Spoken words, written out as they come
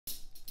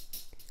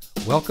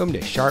Welcome to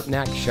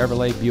Sharpnack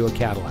Chevrolet Buick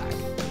Cadillac.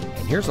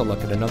 And here's a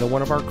look at another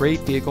one of our great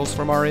vehicles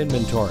from our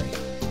inventory.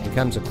 It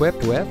comes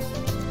equipped with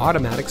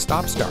automatic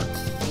stop start,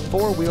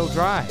 4-wheel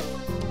drive,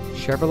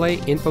 Chevrolet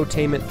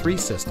Infotainment 3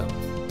 system,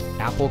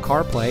 Apple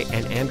CarPlay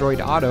and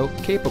Android Auto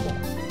capable,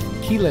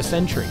 keyless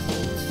entry,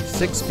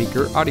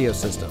 6-speaker audio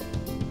system,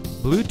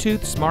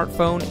 Bluetooth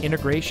smartphone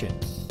integration,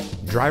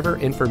 driver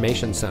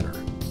information center,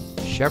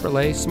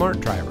 Chevrolet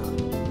Smart Driver,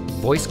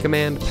 voice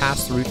command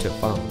pass-through to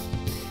phone,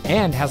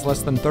 and has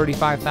less than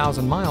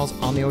 35,000 miles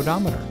on the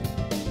odometer.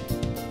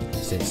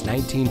 Since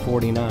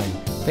 1949,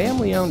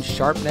 family-owned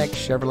Sharpnack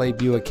Chevrolet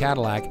Buick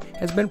Cadillac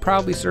has been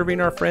proudly serving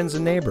our friends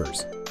and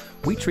neighbors.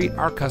 We treat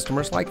our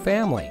customers like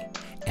family,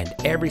 and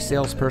every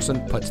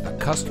salesperson puts the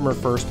customer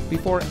first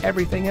before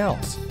everything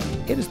else.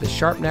 It is the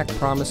Sharpnack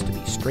promise to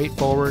be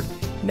straightforward,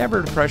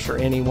 never to pressure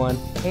anyone,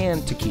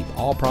 and to keep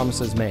all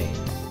promises made.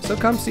 So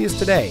come see us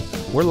today.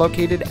 We're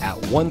located at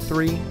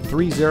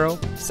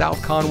 1330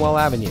 South Conwell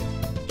Avenue.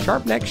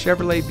 Sharpnack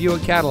Chevrolet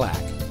Buick Cadillac.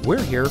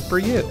 We're here for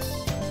you.